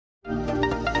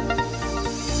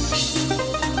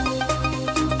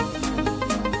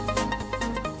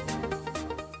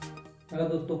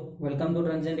दोस्तों, welcome to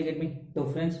transient academy. तो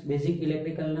friends, basic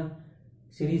इलेक्ट्रिकलना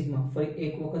सीरीजમાં ફરી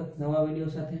એક વખત નવા વિડિયો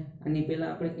સાથે આની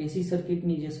પહેલા આપણે એસી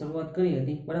સર્કિટની જે શરૂઆત કરી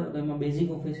હતી, બરાબર, તો એમાં બેઝિક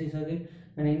ઓફ એસી સર્કિટ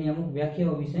અને એની અમુક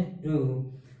વ્યાખ્યાઓ વિશે જોયું.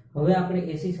 હવે આપણે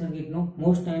એસી સર્કિટનો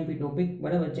મોસ્ટ આઈએમપી ટોપિક,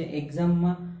 બરાબર, જે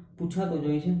એક્ઝામમાં પૂછાતો જ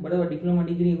હોય છે, બરાબર. ડિપ્લોમા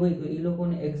ડિગ્રી હોય તો એ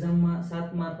લોકોને એક્ઝામમાં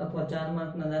 7 માર્ક અથવા 4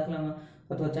 માર્કના દાખલામાં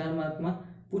અથવા 4 માર્કમાં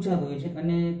પૂછાતો હોય છે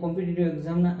અને કોમ્પિટિટિવ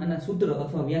એક્ઝામના આના સૂત્ર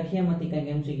અથવા વ્યાખ્યામાંથી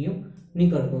કંઈક એમસીક્યુ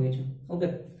નીકળતો હોય છે. ઓકે,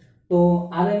 તો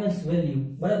RMS વેલ્યુ,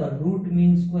 બરાબર, root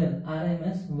mean square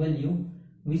RMS value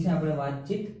વિશે આપણે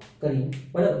વાતચીત કરીએ,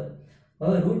 બરાબર.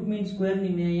 હવે રૂટ મીન સ્ક્વેર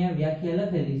ની મેં અહીંયા વ્યાખ્યા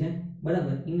લખેલી છે,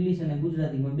 બરાબર. ઇંગ્લિશ અને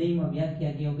ગુજરાતીમાં બેયમાં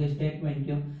વ્યાખ્યા કયો કે સ્ટેટમેન્ટ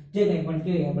કયો, જે કંઈ પણ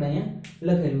કયો આપણે અહીંયા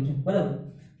લખેલું છે, બરાબર.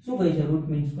 શું કહે છે રૂટ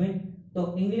મીન સ્ક્વેર? તો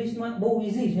ઇંગ્લિશમાં બહુ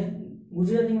ઈઝી છે,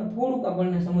 ગુજરાતીમાં થોડુંક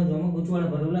આપણને સમજવામાં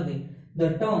ગૂંચવણ ભરેલું લાગે. The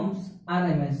terms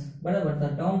RMS, બરાબર, the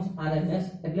terms RMS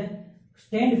એટલે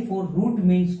stand for root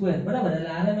mean square, બરાબર.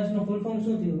 એટલે RMS નો ફૂલ ફોર્મ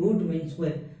શું થયું? root mean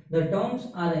square. The term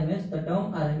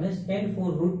RMS stand for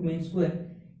root mean square.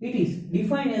 It is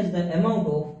defined as the amount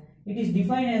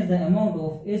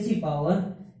of AC power.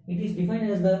 It is defined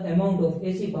as the amount of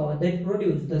AC power that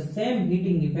produce the same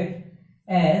heating effect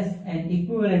as an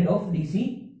equivalent of DC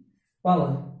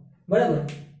power, બરાબર.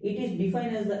 It is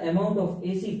defined as the amount of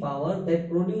AC power that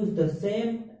produce the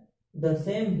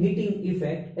same heating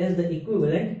effect as the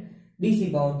equivalent DC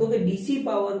power. તો કે DC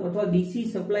power અથવા DC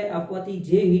supply આપવાથી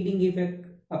જે heating effect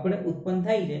આપણે ઉત્પન્ન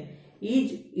થાય છે, એ જ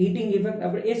હીટિંગ ઇફેક્ટ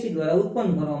આપણે AC દ્વારા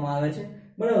ઉત્પન્ન કરવામાં આવે છે,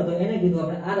 બરાબર. તો એને કીધું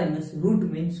આપણે RMS, રૂટ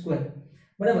મીન સ્ક્વેર,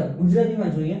 બરાબર.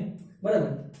 ગુજરાતીમાં જોઈએ,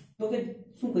 બરાબર, તો કે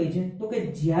શું કહે છે? તો કે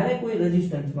જ્યારે કોઈ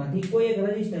રેઝિસ્ટન્સમાંથી, કોઈ એક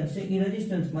રેઝિસ્ટન્સ છે, એ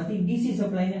રેઝિસ્ટન્સમાંથી DC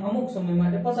સપ્લાયને અમુક સમય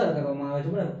માટે પસાર કરવામાં આવે છે,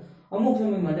 બરાબર. અમુક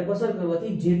સમય માટે પસાર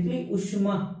કરવાથી જેટલી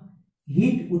ઉષ્મા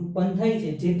હીટ ઉત્પન્ન થાય છે,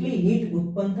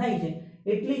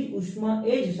 એટલી જ ઉષ્મા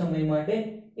એ જ સમય માટે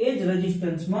એ જ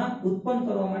રેઝિસ્ટન્સમાં ઉત્પન્ન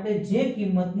કરવા માટે જે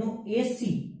કિંમતનો AC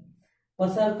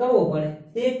પસાર કરવો પડે,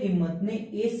 તે કિંમતને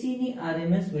AC ની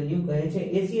RMS વેલ્યુ કહે છે.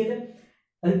 AC એટલે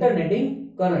અલ્ટરનેટિંગ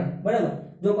કરંટ, બરાબર.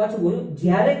 જો પાછું બોલું,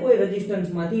 જ્યારે કોઈ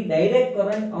રેઝિસ્ટન્સમાંથી ડાયરેક્ટ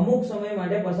કરંટ અમુક સમય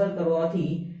માટે પસાર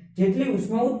કરવાથી જેટલી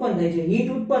ઉષ્મા ઉત્પન્ન થાય છે,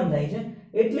 હીટ ઉત્પન્ન થાય છે,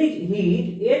 એટલી જ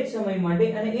હીટ એ જ સમય માટે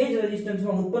અને એ જ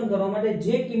રેઝિસ્ટન્સમાં ઉત્પન્ન કરવા માટે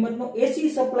જે કિંમતનો AC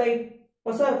સપ્લાય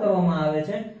પસાર કરવામાં આવે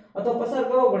છે અથવા પસાર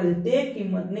કરવો પડે છે, તે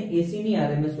કિંમતને AC ની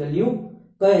RMS વેલ્યુ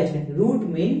કહે છે, રૂટ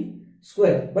મીન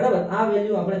સ્ક્વેર, બરાબર. આ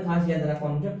વેલ્યુ આપણે ખાસ યાદ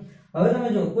રાખવાનું છે. હવે તમે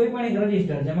જો કોઈ પણ એક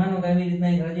રેઝિસ્ટર છે, માનો કે આવી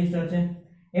રીતના એક રેઝિસ્ટર છે,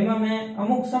 એમાં મેં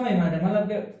અમુક સમય માટે, મતલબ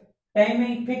કે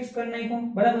ટાઈમિંગ ફિક્સ કરી નાખ્યો,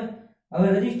 બરાબર. હવે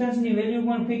રેઝિસ્ટન્સની વેલ્યુ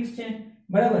પણ ફિક્સ છે,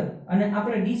 બરાબર. અને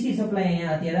આપણે DC સપ્લાય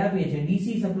અહીંયા અત્યારે આપીએ છીએ,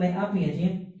 DC સપ્લાય આપીએ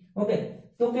છીએ. ઓકે,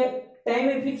 તો કે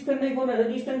ટાઈમે ફિક્સ કરી નાખ્યો ને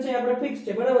રેઝિસ્ટન્સ એ આપણે ફિક્સ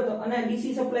છે, બરાબર. તો અને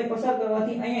DC સપ્લાય પસાર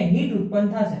કરવાથી અહીંયા હીટ ઉત્પન્ન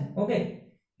થશે. ઓકે,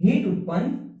 હીટ ઉત્પન્ન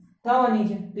થવાની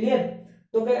છે, ક્લિયર.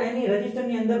 તો કે અહીંની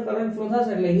રેઝિસ્ટરની અંદર કરંટ ફ્લો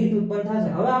થશે એટલે હીટ ઉત્પન્ન થશે.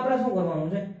 હવે આપણે શું કરવાનું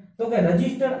છે? તો કે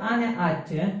રેઝિસ્ટર આને આ જ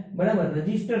છે, બરાબર.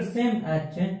 રેઝિસ્ટર સેમ આ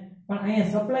જ છે, પણ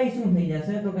અહીંયા સપ્લાય શું થઈ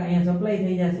જશે? તો કે અહીંયા સપ્લાય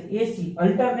થઈ જશે AC,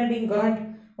 alternating current.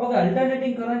 Okay,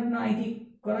 alternating કરંટના અહીંથી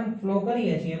કરંટ ફ્લો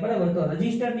કરીએ છીએ, બરાબર. તો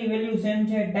રેઝિસ્ટરની વેલ્યુ સેમ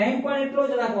છે, ટાઈમ પણ એટલો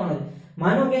જ રાખવાનો છે.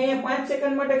 માનો કે અહીંયા 5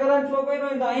 સેકન્ડ માટે કરંટ ફ્લો કર્યો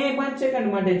હોય તો અહીંયા 5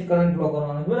 સેકન્ડ માટે જ કરંટ ફ્લો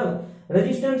કરવાનો છે, બરાબર.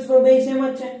 રેઝિસ્ટન્સ તો બે સેમ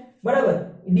જ છે, બરાબર.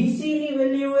 DC ની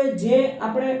વેલ્યુ એ જે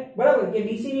આપણે, બરાબર, કે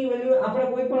DC ની વેલ્યુ આપણે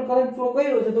કોઈ પણ કરંટ ફ્લો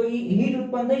કર્યો છે તો હીટ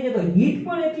ઉત્પન્ન થઈ જાય, તો હીટ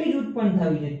પણ એટલી જ ઉત્પન્ન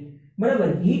થવી જોઈએ,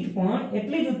 બરાબર. હીટ પણ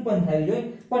એટલી જ ઉત્પન્ન થવી જોઈએ,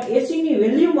 પણ AC ની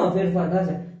વેલ્યુમાં ફેરફાર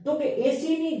થશે. તો કે AC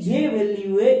ની જે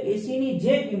વેલ્યુ એ, AC ની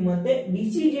જે કિંમતે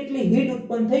DC જેટલી હીટ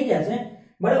ઉત્પન્ન થઈ જશે,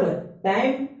 બરાબર.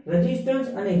 ટાઈમ, રેઝિસ્ટન્સ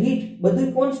અને હીટ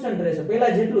બધું કોન્સ્ટન્ટ રહેશે,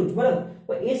 પહેલા જેટલું જ, બરાબર.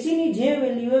 પણ AC ની જે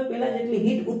વેલ્યુ એ પહેલા જેટલી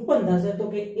હીટ ઉત્પન્ન થશે, તો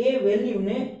કે એ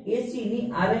વેલ્યુને AC ની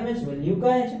RMS વેલ્યુ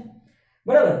કહે છે,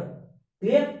 બરાબર.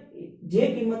 ક્લિયર? જે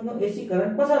કિંમતનો AC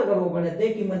કરંટ પસાર કરવો પડે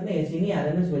તે કિંમતને AC ની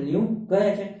RMS વેલ્યુ કહે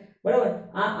છે, બરાબર.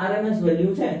 આ RMS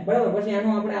વેલ્યુ છે, બરાબર. પછી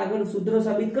આનું આપણે આગળ સૂત્ર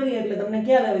સાબિત કરીએ એટલે તમને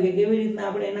ખ્યાલ આવે કે કેવી રીતના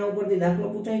આપણે એના ઉપરથી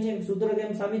દાખલો પૂછાય છે, સૂત્ર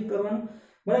કેમ સાબિત કરવાનું,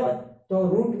 બરાબર. તો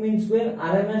રૂટ મીન સ્ક્વેર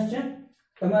RMS છે.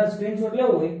 તમારે સ્ક્રીનશોટ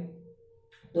લેવો હોય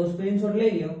તો સ્ક્રીનશોટ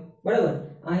લઈ લ્યો, બરાબર.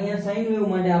 અહીંયા સાઈન વેવ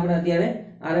માટે આપણે અત્યારે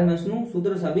RMS નું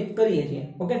સૂત્ર સાબિત કરીએ છીએ.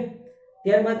 ઓકે,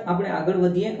 ત્યારબાદ આપણે આગળ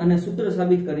વધીએ અને સૂત્ર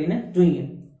સાબિત કરીને જોઈએ.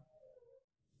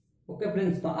 ઓકે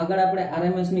ફ્રેન્ડ્સ, તો આગળ આપણે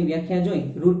RMS ની વ્યાખ્યા જોઈ,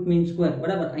 રૂટ મીન સ્ક્વેર,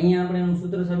 બરાબર. અહીંયા આપણે એનું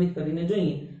સૂત્ર સાબિત કરીને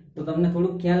જોઈએ તો તમને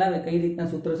થોડુંક ખ્યાલ આવે કઈ રીતના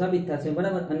સૂત્ર સાબિત થશે,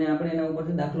 બરાબર. અને આપણે એના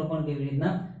ઉપરથી દાખલો પણ કેવી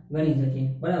રીતના ગણી શકીએ,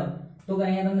 બરાબર. તો કે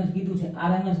અહીંયા તમને કીધું છે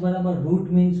RMS બરાબર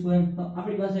રૂટ મીન સ્ક્વેર. તો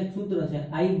આપણી પાસે એક સૂત્ર છે,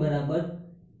 I બરાબર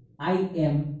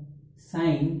Im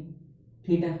sin θ,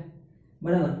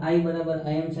 બરાબર. I બરાબર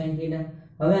Im sin θ.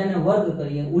 હવે આને વર્ગ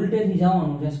કરીએ, ઉલટેથી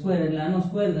જવાનું છે સ્ક્વેર એટલે આનો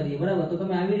સ્ક્વેર કરીએ બરાબર. તો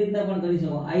તમે આવી રીતના પણ કરી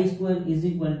શકો i²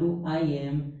 =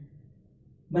 im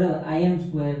બરાબર im²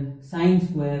 sin²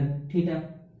 θ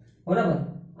બરાબર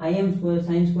im²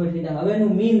 sin² θ. હવે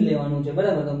એનું મીન લેવાનું છે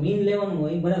બરાબર. તો મીન લેવાનું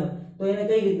હોય બરાબર તો એને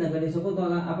કઈ રીતના કરી શકો તો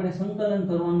આપણે સંકલન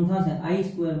કરવાનું થશે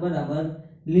i² બરાબર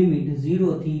લિમિટ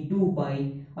 0 થી 2π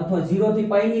અથવા 0 થી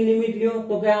π ની લિમિટ લ્યો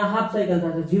તો કે આ હાફ સાયકલ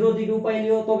થશે, 0 થી 2π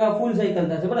લ્યો તો કે આ ફૂલ સાયકલ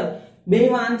થશે બરાબર.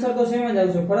 બેયમાં આન્સર તો સેમ જ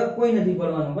આવશે, ફરક કોઈ નથી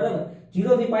પડવાનો બરાબર.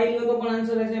 0 થી π લ્યો તો પણ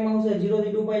આન્સર સેમ આવશે, 0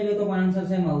 થી 2π લ્યો તો પણ આન્સર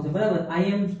સેમ આવશે બરાબર.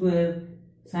 im²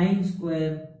 sin²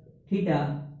 θ /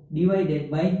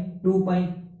 2π.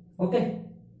 ઓકે,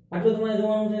 આટલું તમારે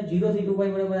જોવાનું છે. 0 થી 2π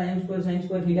બરાબર im² sin²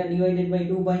 θ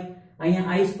 / 2π.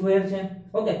 અહીંયા i² છે.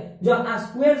 ઓકે, જો આ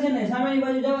સ્ક્વેર છે ને સામેની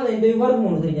બાજુ જવા દે તો એ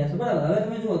વર્ગમૂળ થઈ જશે બરાબર. હવે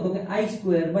તમે જુઓ તો કે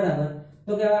i² બરાબર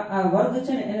તો કે આ વર્ગ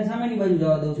છે ને એને સામેની બાજુ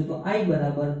જવા દઉં છું તો i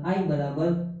બરાબર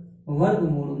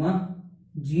વર્ગમૂળમાં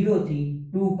 0 થી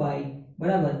 2π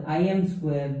બરાબર im²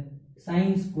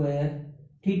 sin²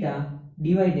 θ /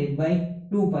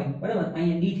 2π બરાબર.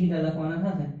 અહીંયા dθ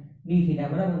લખવાના થશે, dθ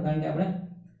બરાબર, કારણ કે આપણે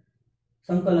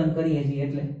સંકલન કરીએ છીએ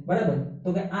એટલે બરાબર. તો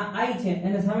કે આ i છે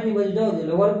એને સામેની બાજુ જવા દો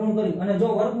એટલે વર્ગમૂળ કર્યું. અને જો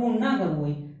વર્ગમૂળ ના કરવું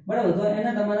હોય બરાબર તો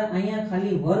એને તમારે અહીંયા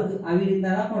ખાલી વર્ગ આવી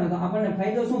રીતના રાખો ને તો આપણને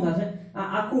ફાયદો શું થશે, આ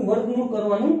આખું વર્ગમૂળ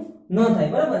કરવાનું ન થાય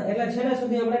બરાબર. એટલે છેલ્લે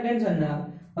સુધી આપણે ટેન્શન ના આવે.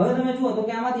 હવે તમે જુઓ તો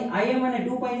કે આમાંથી im અને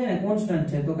 2π છે ને કોન્સ્ટન્ટ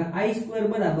છે તો કે i²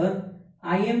 બરાબર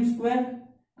im²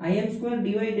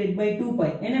 / 2π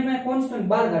એને મેં કોન્સ્ટન્ટ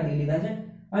બહાર કાઢી લીધા છે.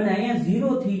 અને અહીંયા 0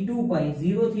 થી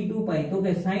 2π તો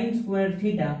કે sin² θ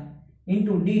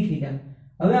 * dθ.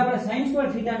 હવે આપણે sin²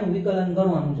 θ નું વિકલન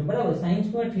કરવાનું છે બરાબર. sin²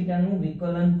 θ નું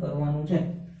વિકલન કરવાનું છે.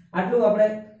 આટલું આપણે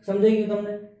સમજાઈ ગયું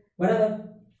તમને બરાબર.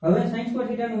 હવે sin²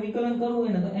 θ નું વિકલન કરવું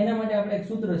હોય ને તો એના માટે આપણે એક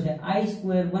સૂત્ર છે i²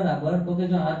 બરાબર તો કે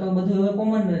જો આ તો બધું હવે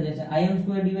કોમન રહે છે im²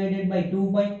 /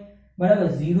 2π બરાબર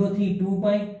 0 થી 2π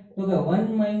તો કે 1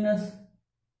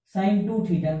 - sin2 θ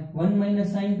 1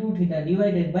 - sin2 θ /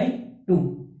 2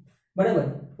 બરાબર.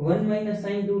 1 -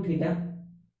 sin2 θ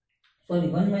સોરી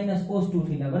 1 - cos2 θ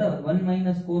બરાબર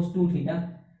 1 - cos2 θ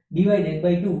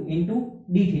 / 2 into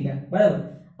dθ બરાબર.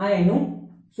 આ એનું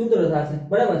સૂત્ર થશે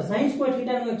બરાબર. sin² θ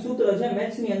નું એક સૂત્ર છે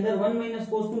મેથ્સ ની અંદર 1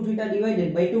 - cos2 θ /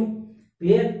 2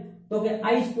 ક્લિયર. તો કે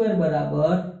i²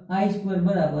 બરાબર im² /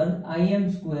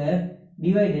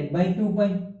 2π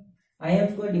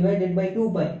im² /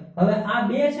 2π. હવે આ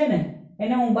બે છે ને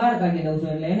એને હું બહાર કાઢી દઉં છું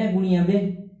એટલે એને ગુણ્યા 2.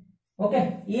 ઓકે,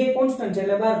 એ કોન્સ્ટન્ટ છે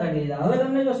એટલે બહાર કાઢી દીધા. હવે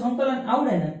તમને જો સંકલન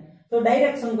આવડે ને તો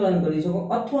ડાયરેક્ટ સંકલન કરી શકો,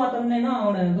 અથવા તમને ન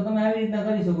આવડે ને તો તમે આવી રીતના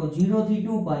કરી શકો 0 થી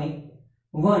 2π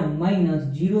 1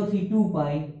 - 0 થી 2π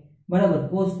બરાબર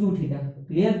cos2 θ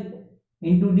ક્લિયર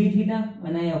into dθ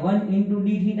અને અહીંયા 1 into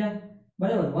dθ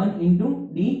બરાબર 1 into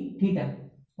dθ.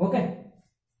 ઓકે,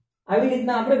 આવી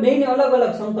રીતના આપણે બેયને અલગ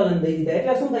અલગ સંકલન દઈ દીધા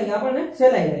એટલે શું થાય કે આપણને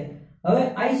સહેલાઈ રહે. હવે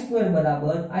i²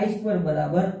 બરાબર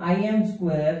im²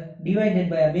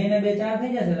 / બે ને 2 4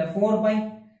 થઈ જશે એટલે 4π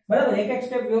બરાબર. એક એક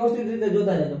સ્ટેપ વ્યવસ્થિત રીતે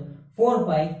જોતા જજો 4π.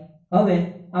 હવે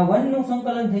આ 1 નું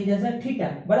સંકલન થઈ જશે θ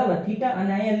બરાબર θ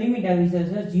અને અહીંયા લિમિટ આવી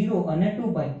જશે 0 અને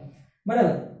 2π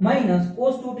બરાબર માઈનસ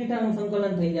cos2 θ નું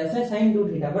સંકલન થઈ જશે sin2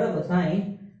 θ બરાબર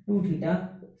sin2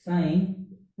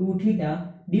 θ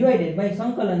ડિવાઇડેડ બાય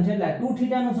સંકલન છે એટલે 2 θ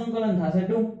નું સંકલન થશે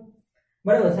 2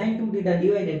 બરાબર sin2 θ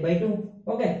ડિવાઇડેડ બાય 2.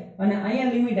 ઓકે, અને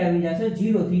અહીંયા લિમિટ આવી જશે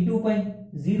 0 થી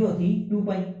 2π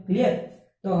ક્લિયર.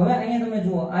 તો હવે અહીંયા તમે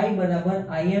જુઓ i બરાબર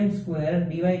im²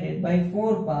 /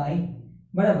 4π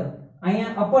બરાબર.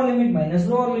 અહીંયા upper limit minus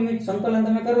lower limit સંકલન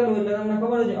તમે કરેલું એટલે તમને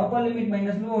ખબર છે upper limit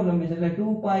minus lower limit એટલે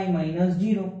 2π -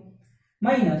 0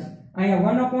 માઈનસ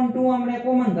અહીંયા 1/2 આપણે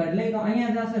કોમન કાઢી લઈએ તો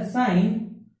અહીંયા થશે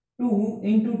sin2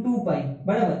 into 2π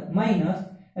બરાબર માઈનસ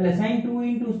એટલે sin2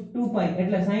 into 2π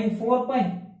એટલે sin4π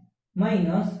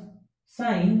માઈનસ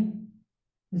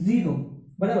sin0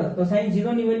 બરાબર. તો sin0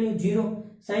 ની વેલ્યુ 0,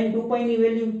 sin2π ની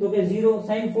વેલ્યુ તો કે 0,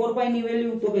 sin4π ની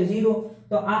વેલ્યુ તો કે 0.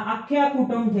 તો આ આખે આખું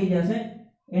ટર્મ થઈ જશે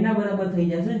એના બરાબર થઈ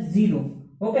જશે 0.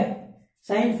 ઓકે,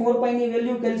 sin4π ની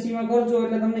વેલ્યુ કેલ્સીમાં કરજો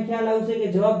એટલે તમને ખ્યાલ આવશે કે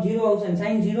જવાબ 0 આવશે.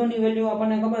 sin0 ની વેલ્યુ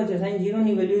આપણને ખબર છે sin0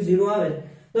 ની વેલ્યુ 0 આવે છે.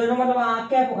 તો એનો મતલબ આ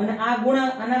આખે આખું અને આ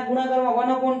આના ગુણાકારમાં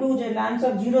 1/2 છે એટલે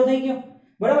આન્સર 0 થઈ ગયો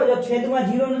બરાબર. જો છેદમાં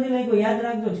 0 નથી લખ્યો યાદ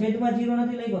રાખજો, છેદમાં 0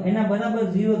 નથી લખ્યો એના બરાબર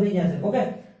 0 થઈ જશે. ઓકે,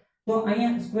 તો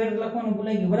અહીંયા સ્ક્વેર લખવાનું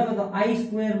ભૂલાઈ ગયું બરાબર. તો i²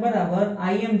 બરાબર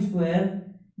im² /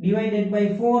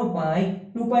 4π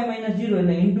 2π - 0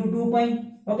 એટલે into 2π.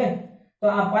 ઓકે, તો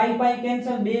આ પાઈ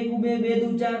કેન્સલ 2 × 2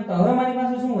 2 × 4. તો હવે મારી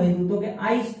પાસે શું વધ્યું તો કે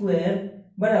i²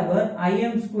 બરાબર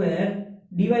im²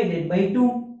 / 2.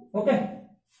 ઓકે,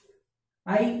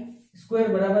 i² સ્ક્વેર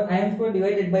બરાબર im સ્ક્વેર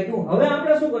ડિવાઇડેડ બાય 2. હવે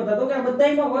આપણે શું કરતા તો કે આ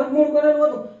બધાયમાં વર્ગમૂળ કરેલું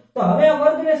હતું, તો હવે આ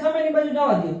વર્ગને સામેની બાજુ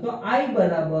જવા દો, તો I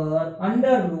બરાબર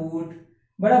અંડર રૂટ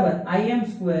બરાબર im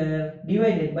square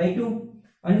divided by 2,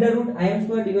 under route im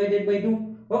square divided by 2.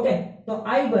 Okay, તો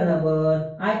I બરાબર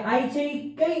I છે ઈ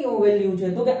કઈ વેલ્યુ છે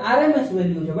તો કે RMS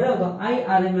વેલ્યુ છે બરાબર. તો I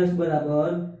RMS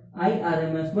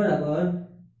બરાબર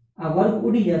આ વર્ગ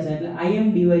ઉડી જશે એટલે im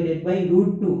divided by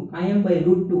 √2, im by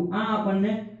 √2. આ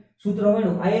આપણને સૂત્ર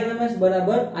મળ્યું IRMS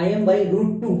બરાબર im બાય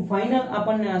 √2. ફાઇનલ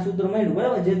આપણને આ સૂત્ર મળ્યું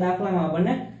બરાબર, જે દાખલામાં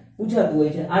આપણને પૂછાતું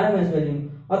હોય છે RMS વેલ્યુ.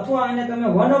 અથવા આને તમે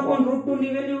 1/√2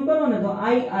 ની વેલ્યુ કરો ને તો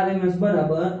IRMS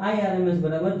બરાબર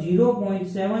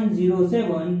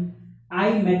 0.707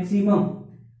 I મેક્સિમમ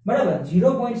બરાબર,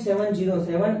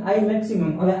 0.707 I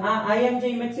મેક્સિમમ. હવે આ im જે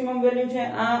મેક્સિમમ વેલ્યુ છે,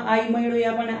 આ I મળ્યો એ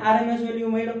આપણને RMS વેલ્યુ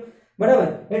મળ્યો બરાબર,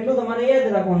 એટલું તમારે યાદ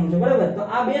રાખવાનું છે બરાબર. તો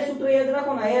આ બે સૂત્ર યાદ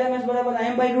રાખો ને, IRMS બરાબર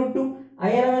im બાય √2,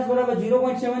 IRMS બરાબર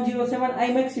 0.707 I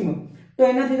મેક્સિમમ. તો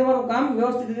એનાથી તમારું કામ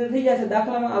વ્યવસ્થિત રીતે થઈ જશે,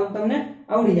 દાખલામાં તમને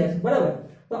આવડી જશે બરાબર.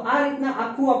 તો આ રીતના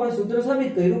આખું આપણે સૂત્ર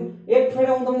સાબિત કર્યું. એક ફેરે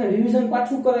હું તમને રિવિઝન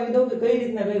પાછું કરાવી દઉં કે કઈ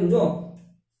રીતના કર્યું. જો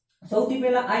સૌથી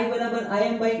પહેલા I બરાબર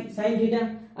im by sin θ,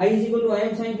 I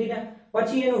im sin θ,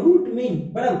 પછી એનો રૂટ મીન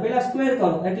બરાબર, પહેલા સ્ક્વેર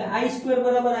કરો એટલે I સ્ક્વેર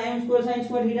બરાબર im સ્ક્વેર sin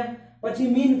સ્ક્વેર θ, પછી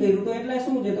મીન કર્યું તો એટલે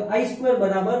શું છે તો I સ્ક્વેર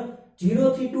બરાબર 0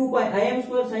 થી 2π im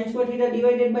square sin square θ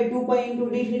divided by 2π *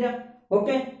 dθ.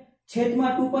 Okay,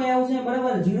 છેદમાં 2π આવશે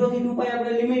બરાબર, 0 થી 2π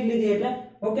આપણે લિમિટ લીધી એટલે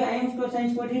okay im square sin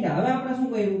square θ. હવે આપણે શું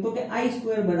કર્યું તો કે I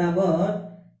સ્ક્વેર બરાબર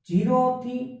 0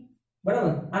 થી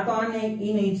બરાબર, આ તો આને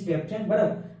ઈ સ્ટેપ છે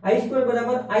બરાબર. I સ્ક્વેર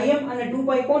બરાબર im અને 2π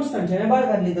કોન્સ્ટન્ટ છે, એને બહાર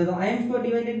કાઢી લીધો તો im સ્ક્વેર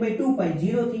ડિવાઇડેડ બાય 2π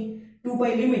 0 થી 2π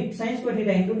લિમિટ sin સ્ક્વેર θ *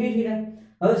 dθ.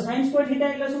 હવે sin સ્ક્વેર θ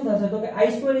એટલે શું થશે તો કે I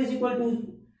square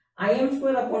 = im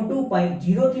square upon 2π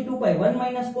 0 થી 2π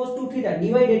 1 - cos 2θ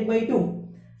ડિવાઇડેડ બાય 2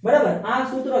 બરાબર. આ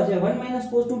સૂત્ર છે 1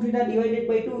 - cos 2θ ડિવાઇડેડ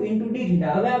બાય 2 * dθ.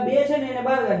 હવે આ બે છે ને એને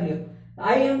બહાર કાઢી લ્યો.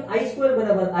 I સ્ક્વેર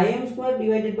બરાબર im સ્ક્વેર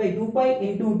ડિવાઇડેડ બાય 2π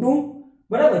 * 2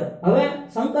 બરાબર. હવે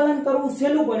સંકલન કરવું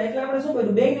સહેલું પડે એટલે આપણે શું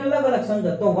કર્યું, બેયને અલગ અલગ સંગત.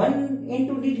 તો 1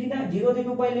 * dθ 0 થી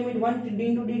 2π લિમિટ 1 *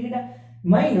 dθ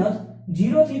માઈનસ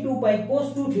 0 થી 2π cos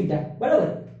 2θ બરાબર,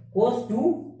 cos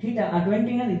 2θ આ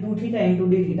 20 નથી 2θ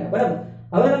 * dθ બરાબર.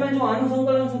 હવે તમે જો આનું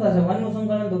સંકલન શું થશે, 1 નું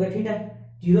સંકલન તો કે θ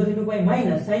 0 થી 2π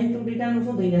માઈનસ sin 2θ નું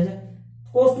શું થઈ જશે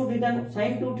cos 2θ નું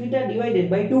sin 2θ ડિવાઇડેડ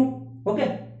બાય 2. ઓકે,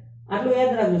 આટલું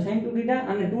યાદ રાખજો, sin 2θ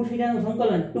અને 2θ નું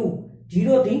સંકલન 2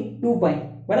 0 થી 2π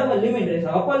બરાબર, લિમિટ રહેશે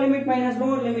upper limit minus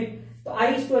lower limit. તો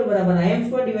I સ્ક્વેર બરાબર im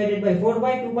સ્ક્વેર ડિવાઇડેડ બાય 4π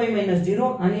 2π - 0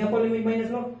 આની અપર લિમિટ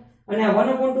માઈનસ લોઅર, અને આ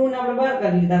 1/2 ને આપણે બહાર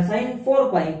કાઢી લીધા sin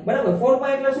 4π બરાબર. 4π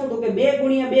એટલે શું તો કે 2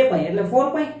 * 2π એટલે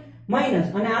 4π માઈનસ,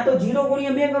 અને આ તો 0 *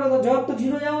 2 કરો તો જવાબ તો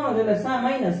 0 જ આવવાનો છે એટલે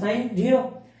માઈનસ sin 0.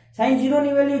 sin 0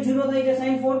 ની વેલ્યુ 0 થઈ છે,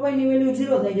 sin 4π ની વેલ્યુ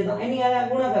 0 થઈ છે, તો એની આ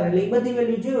ગુણાકાર એટલે એ બધી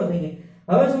વેલ્યુ 0 થઈ ગઈ.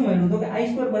 હવે શું મળ્યું તો કે I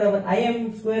સ્ક્વેર બરાબર im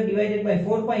સ્ક્વેર ડિવાઇડેડ બાય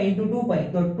 4π * 2π,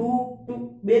 તો 2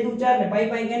 2 4 ને π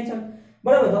કેન્સલ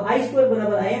બરાબર. તો I સ્ક્વેર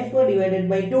બરાબર im સ્ક્વેર ડિવાઇડેડ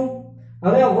બાય 2.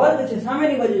 હવે આ વર્ગ છે,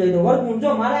 સામેની બાજુ જાય તો વર્ગમૂળ. જો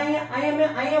મારે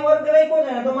અહીંયા વર્ગ રાખ્યો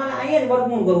છે ને તો મારે અહીંયા જ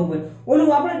વર્ગમૂળ કરવું પડે.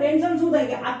 ઓલું આપણે ટેન્શન શું થાય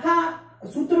કે આખા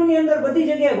સૂત્રની અંદર બધી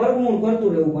જગ્યાએ વર્ગમૂળ કરતું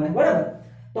રહેવું પડે બરાબર.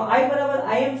 તો I બરાબર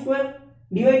im સ્ક્વેર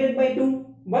ડિવાઇડેડ બાય 2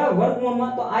 બરાબર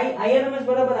વર્ગમૂળમાં, તો IRMS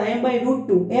બરાબર im બાય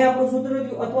 √2 એ આપણું સૂત્ર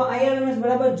થયું, અથવા IRMS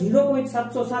બરાબર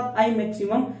 0.707 I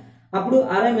મેક્સિમમ આપણું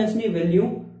RMS ની વેલ્યુ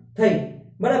થઈ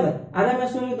બરાબર.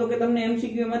 RMS વેલ્યુ તો કે તમને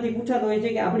MCQ માંથી પૂછાતો હોય છે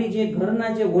કે આપણી જે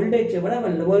ઘરના જે વોલ્ટેજ છે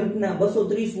બરાબર, બલ્બના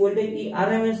 230 વોલ્ટેજ એ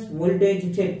RMS વોલ્ટેજ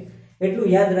છે, એટલું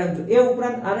યાદ રાખજો. એ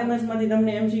ઉપરાંત RMS માંથી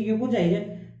તમને MCQ પૂછાય છે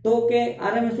તો કે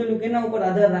RMS વેલ્યુ કેના ઉપર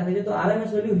આધાર રાખે છે, તો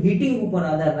RMS વેલ્યુ હીટિંગ ઉપર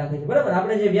આધાર રાખે છે બરાબર.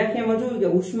 આપણે જે વ્યાખ્યામાં જોયું કે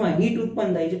ઉષ્મા હીટ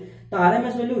ઉત્પન્ન થાય છે, તો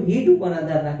RMS વેલ્યુ હીટ ઉપર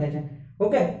આધાર રાખે છે.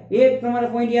 ઓકે, એ તમારે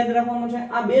પોઈન્ટ યાદ રાખવાનો છે.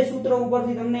 આ બે સૂત્રો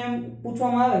ઉપરથી તમને એમ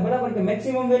પૂછવામાં આવે બરાબર કે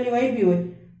મેક્સિમમ વેલ્યુ આપી હોય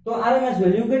તો RMS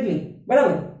વેલ્યુ કેટલી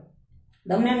બરાબર.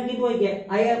 તમને એમ કીધું હોય કે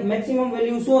આ મેક્સિમમ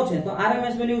વેલ્યુ 100 છે તો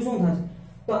RMS વેલ્યુ શું થશે,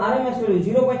 તો RMS વેલ્યુ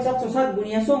 0.707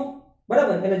 ગુણ્યા 100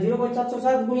 બરાબર, એટલે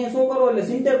 0.707 ગુણ્યા 100 કરો એટલે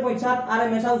 70.7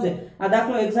 RMS આવશે. આ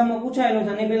દાખલો એક્ઝામમાં પૂછાયેલો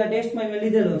છે અને પેલા ટેસ્ટમાં મેં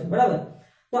લીધેલો છે બરાબર.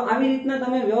 તો આવી રીતના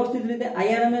તમે વ્યવસ્થિત રીતે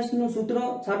IRMS નું સૂત્ર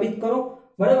સાબિત કરો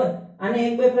બરાબર. આને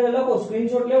એક બે ફેર લખો,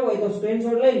 સ્ક્રીનશોટ લેવો હોય તો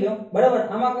સ્ક્રીનશોટ લઈ લો બરાબર.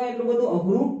 આમાં કઈ એટલું બધું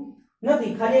અઘરું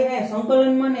નથી, ખાલી કઈ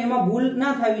સંકલનમાં ને એમાં ભૂલ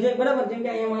ના થવી જોઈએ બરાબર. જેમ કે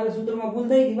અહીંયા મારા સૂત્રમાં ભૂલ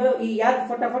થઈ હતી બરાબર, એ યાદ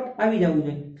ફટાફટ આવી જવું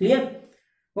જોઈએ. ક્લિયર?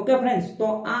 ઓકે ફ્રેન્ડ્સ, તો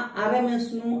આ RMS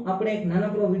નું આપણે એક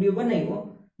નાનકડો વિડીયો બનાવ્યો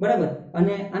બરાબર.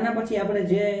 અને આના પછી આપણે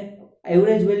જે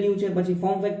એવરેજ વેલ્યુ છે, પછી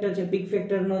ફોર્મ ફેક્ટર છે, પીક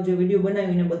ફેક્ટર નો જે વિડીયો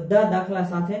બનાવીને બધા દાખલા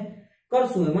સાથે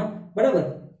કરશું એમાં બરાબર.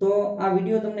 તો આ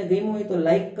વિડીયો તમને ગમ્યો હોય તો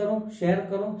લાઈક કરો, શેર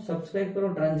કરો, સબસ્ક્રાઇબ કરો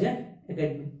ટ્રાન્ઝિયન્ટ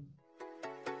એકેડમી.